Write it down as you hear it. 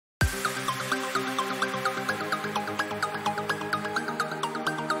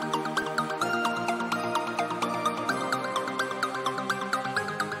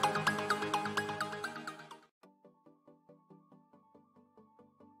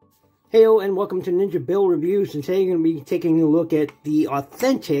Heyo and welcome to Ninja Bill Reviews, and today you're going to be taking a look at the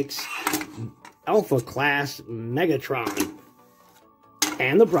Authentics Alpha Class Megatron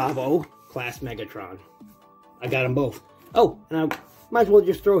and the Bravo Class Megatron. I got them both. Oh, and I might as well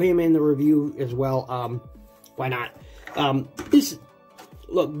just throw him in the review as well. Why not?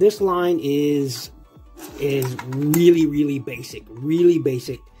 This line is really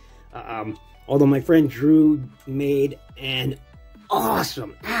basic, although my friend Drew made an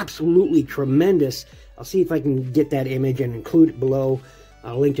awesome, absolutely tremendous. I'll see if I can get that image and include it below.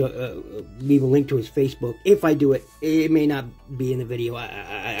 I'll leave a link to his Facebook. If I do it, it may not be in the video.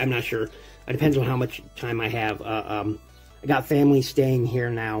 I'm not sure. It depends on how much time I have. I got family staying here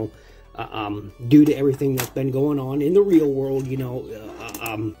now due to everything that's been going on in the real world. You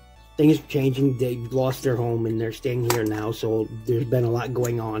know, things are changing. They've lost their home and they're staying here now. So there's been a lot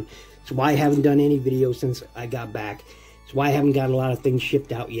going on. That's why I haven't done any videos since I got back. That's why I haven't got a lot of things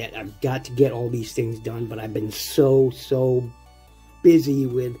shipped out yet. I've got to get all these things done, but I've been so busy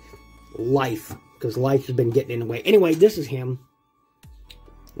with life, because life has been getting in the way. Anyway, this is him.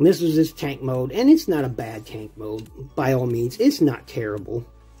 And this is his tank mode, and it's not a bad tank mode, by all means. It's not terrible.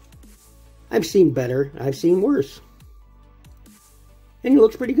 I've seen better. I've seen worse. And he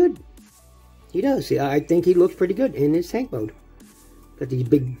looks pretty good. He does. I think he looks pretty good in his tank mode. Got these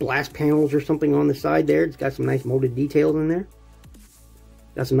big blast panels or something on the side there. It's got some nice molded details in there.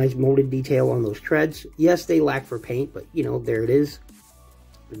 Got some nice molded detail on those treads. Yes, they lack for paint, but you know, there it is.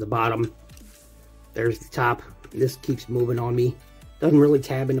 There's the bottom. There's the top. This keeps moving on me. Doesn't really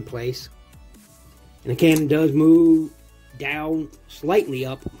tab into place. And the cannon does move down slightly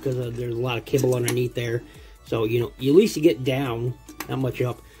up because there's a lot of kibble underneath there. So, you know, at least you get down, not much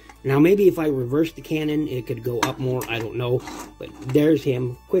up. Now, maybe if I reverse the cannon, it could go up more. I don't know. But there's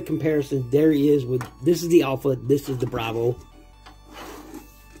him. Quick comparison. There he is with... This is the Alpha. This is the Bravo.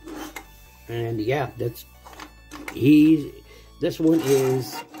 And, yeah, that's... This one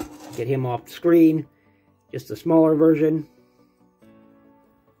is... Get him off the screen. Just a smaller version.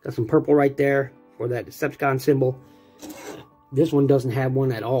 Got some purple right there for that Decepticon symbol. This one doesn't have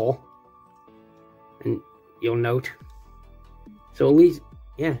one at all. And you'll note. So, at least...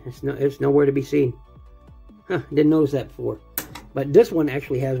 Yeah, it's nowhere to be seen. Huh, didn't notice that before. But this one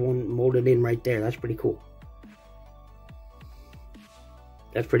actually has one molded in right there. That's pretty cool.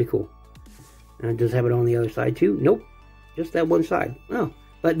 That's pretty cool. And it does have it on the other side too. Nope, just that one side. Oh,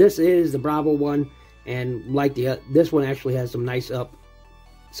 but this is the Bravo one. And like this one actually has some nice up,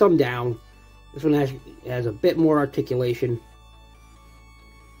 some down. This one has a bit more articulation.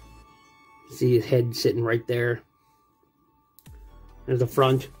 See his head sitting right there. There's the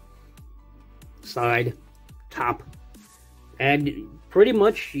front, side, top, and pretty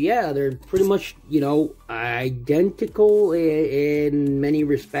much, yeah, they're pretty much, you know, identical in many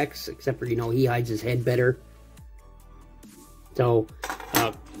respects, except for, you know, he hides his head better. So,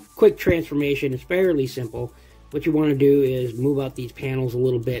 quick transformation is fairly simple. What you want to do is move out these panels a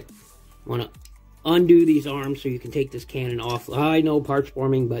little bit. You want to undo these arms so you can take this cannon off. I know parts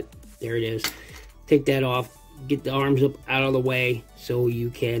forming, but there it is. Take that off. Get the arms up out of the way so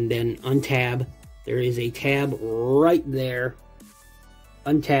you can then untab. There is a tab right there.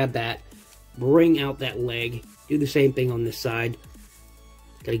 Untab that. Bring out that leg. Do the same thing on this side.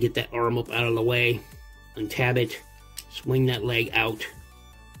 Got to get that arm up out of the way. Untab it. Swing that leg out.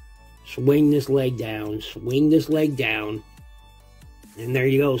 Swing this leg down. Swing this leg down. And there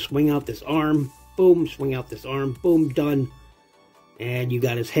you go. Swing out this arm. Boom. Swing out this arm. Boom. Done. And you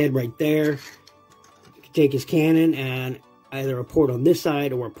got his head right there. Take his cannon and either a port on this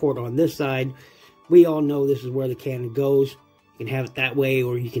side or a port on this side. We all know this is where the cannon goes. You can have it that way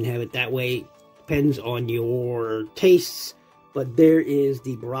or you can have it that way. Depends on your tastes. But there is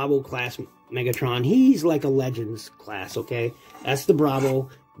the Bravo class Megatron. He's like a Legends class, okay? That's the Bravo.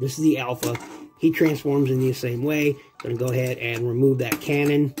 This is the Alpha. He transforms in the same way. Gonna go ahead and remove that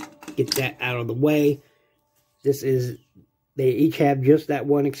cannon. Get that out of the way. This is... They each have just that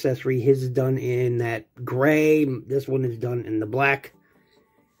one accessory. His is done in that gray. This one is done in the black.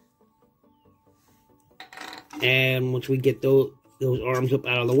 And once we get those arms up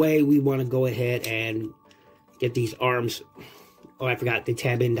out of the way, we want to go ahead and get these arms. Oh, I forgot. They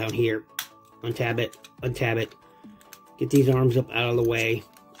tab in down here. Untab it. Untab it. Get these arms up out of the way.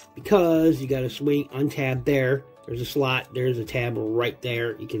 Because you got to swing. Untab there. There's a slot. There's a tab right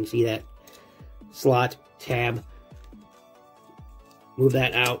there. You can see that. Slot. Tab. Move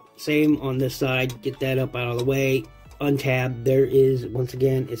that out. Same on this side. Get that up out of the way. Untab. There is, once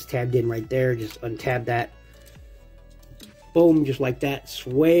again, it's tabbed in right there. Just untab that. Boom, just like that.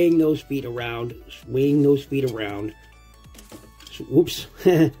 Swing those feet around. Swing those feet around. whoops.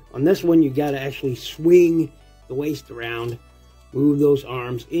 On this one, you got to actually swing the waist around. Move those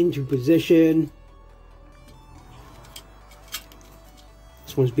arms into position.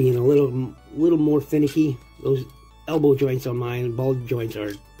 This one's being a little more finicky. Those elbow joints on mine, ball joints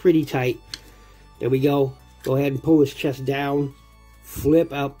are pretty tight. There we go. Go ahead and pull his chest down.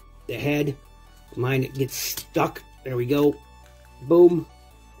 Flip out the head. Mine gets stuck. There we go. Boom.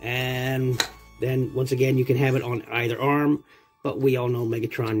 And then once again, you can have it on either arm, but we all know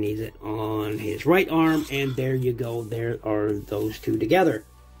Megatron needs it on his right arm, and there you go. There are those two together.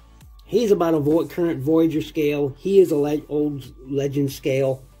 He's about a current Voyager scale. He is a old Legend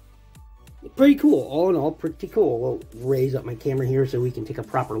scale. Pretty cool. All in all, pretty cool. We'll raise up my camera here so we can take a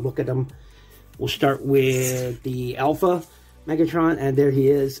proper look at him. We'll start with the Alpha Megatron, and there he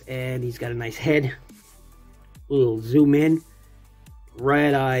is, and he's got a nice head. We'll zoom in.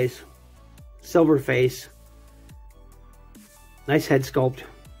 Red eyes. Silver face. Nice head sculpt.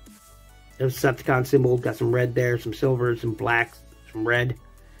 There's a Decepticon symbol. Got some red there, some silver, some black, some red,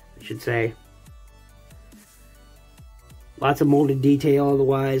 I should say. Lots of molded detail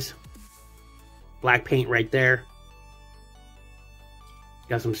otherwise. Black paint right there.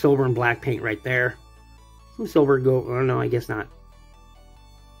 Got some silver and black paint right there. Some silver go, oh no, I guess not.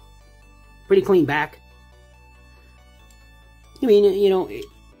 Pretty clean back. I mean, you know,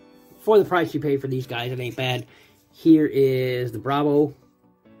 for the price you pay for these guys, it ain't bad. Here is the Bravo.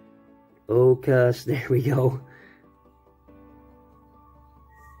 Focus, there we go.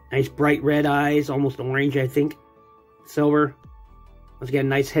 Nice bright red eyes, almost orange, I think. Silver. Once again,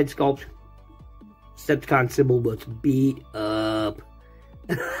 nice head sculpt. Decepticon symbol looks beat up.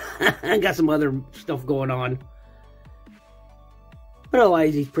 I got some other stuff going on. But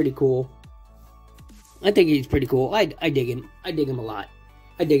otherwise, he's pretty cool. I think he's pretty cool. I dig him. I dig him a lot.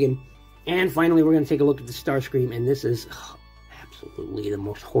 I dig him. And finally, we're going to take a look at the Starscream. And this is absolutely the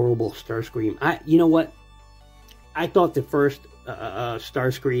most horrible Starscream. You know what? I thought the first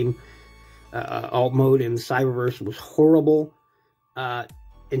Starscream alt mode in the Cyberverse was horrible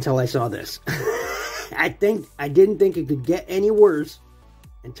until I saw this. I didn't think it could get any worse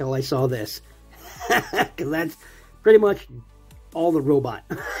until I saw this. Because that's pretty much all the robot.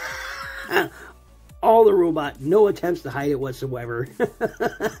 All the robot. No attempts to hide it whatsoever.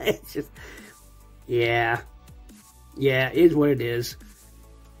 It's just, yeah. Yeah, it is what it is.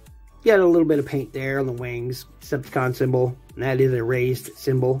 Got a little bit of paint there on the wings. Decepticon symbol. And that is a raised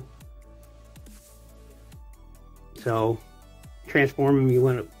symbol. So, transform him. You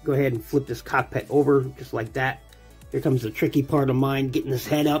want to go ahead and flip this cockpit over just like that. Here comes the tricky part of mine, getting this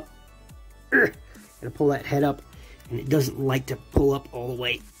head up. Gotta pull that head up, and it doesn't like to pull up all the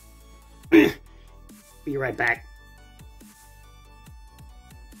way. Be right back.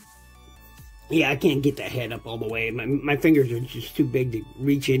 Yeah, I can't get that head up all the way. My fingers are just too big to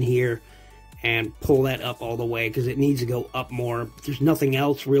reach in here and pull that up all the way because it needs to go up more. There's nothing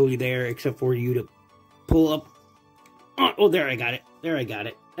else really there except for you to pull up. Oh, there I got it. There I got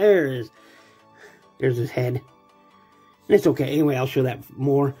it. There's his head. And it's okay. Anyway, I'll show that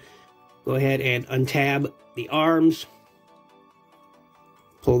more. Go ahead and untab the arms.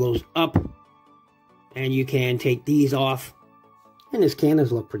 Pull those up. And you can take these off. And his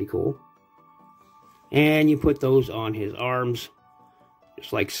cannons look pretty cool. And you put those on his arms.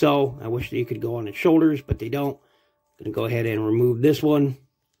 Just like so. I wish you could go on his shoulders, but they don't. I'm going to go ahead and remove this one.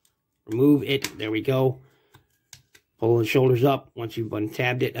 Remove it. There we go. Pull the shoulders up. Once you've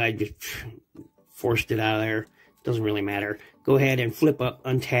untabbed it, I just forced it out of there. Doesn't really matter. Go ahead and flip up,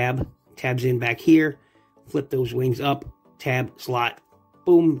 untab. Tabs in back here. Flip those wings up. Tab, slot.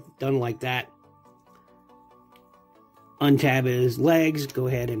 Boom. Done like that. Untab his legs. Go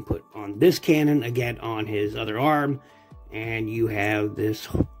ahead and put on this cannon. Again, on his other arm. And you have this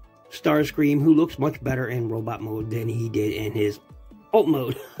Starscream who looks much better in robot mode than he did in his alt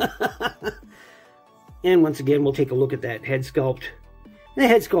mode. And once again, we'll take a look at that head sculpt. The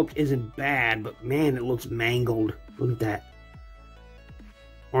head sculpt isn't bad, but man, it looks mangled. Look at that.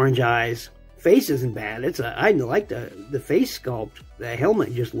 Orange eyes. Face isn't bad. I like the face sculpt. The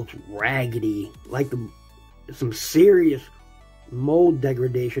helmet just looks raggedy. Like some serious mold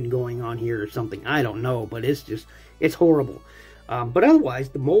degradation going on here or something. I don't know, but it's horrible. But otherwise,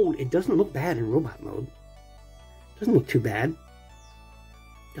 the mold, it doesn't look bad in robot mode. It doesn't look too bad.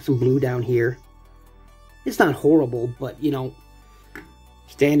 Got some blue down here. It's not horrible, but, you know,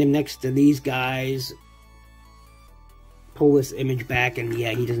 stand him next to these guys, pull this image back, and yeah,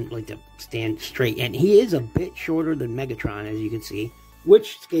 he doesn't like to stand straight. And he is a bit shorter than Megatron, as you can see,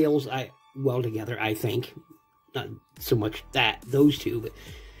 which scales well together, I think. Not so much those two, but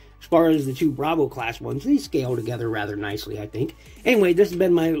As far as the two Bravo class ones, they scale together rather nicely, I think. Anyway, this has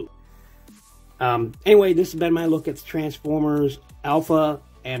been my look at the Transformers Alpha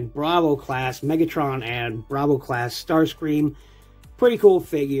and Bravo class, Megatron and Bravo class Starscream. Pretty cool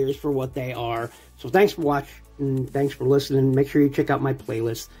figures for what they are. So thanks for watching, thanks for listening. Make sure you check out my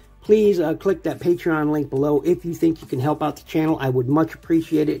playlist. Please click that Patreon link below if you think you can help out the channel. I would much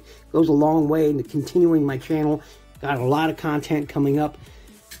appreciate it. It goes a long way into continuing my channel. Got a lot of content coming up.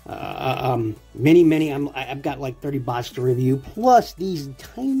 Many. I've got like 30 bots to review. Plus these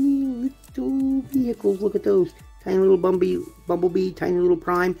tiny little vehicles. Look at those. Tiny little Bumblebee, tiny little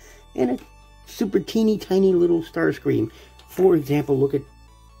Prime, and a super teeny tiny little Starscream. For example, look at,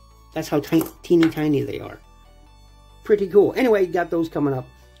 that's how teeny tiny they are. Pretty cool. Anyway, got those coming up.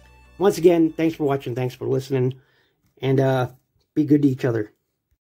 Once again, thanks for watching, thanks for listening, and be good to each other.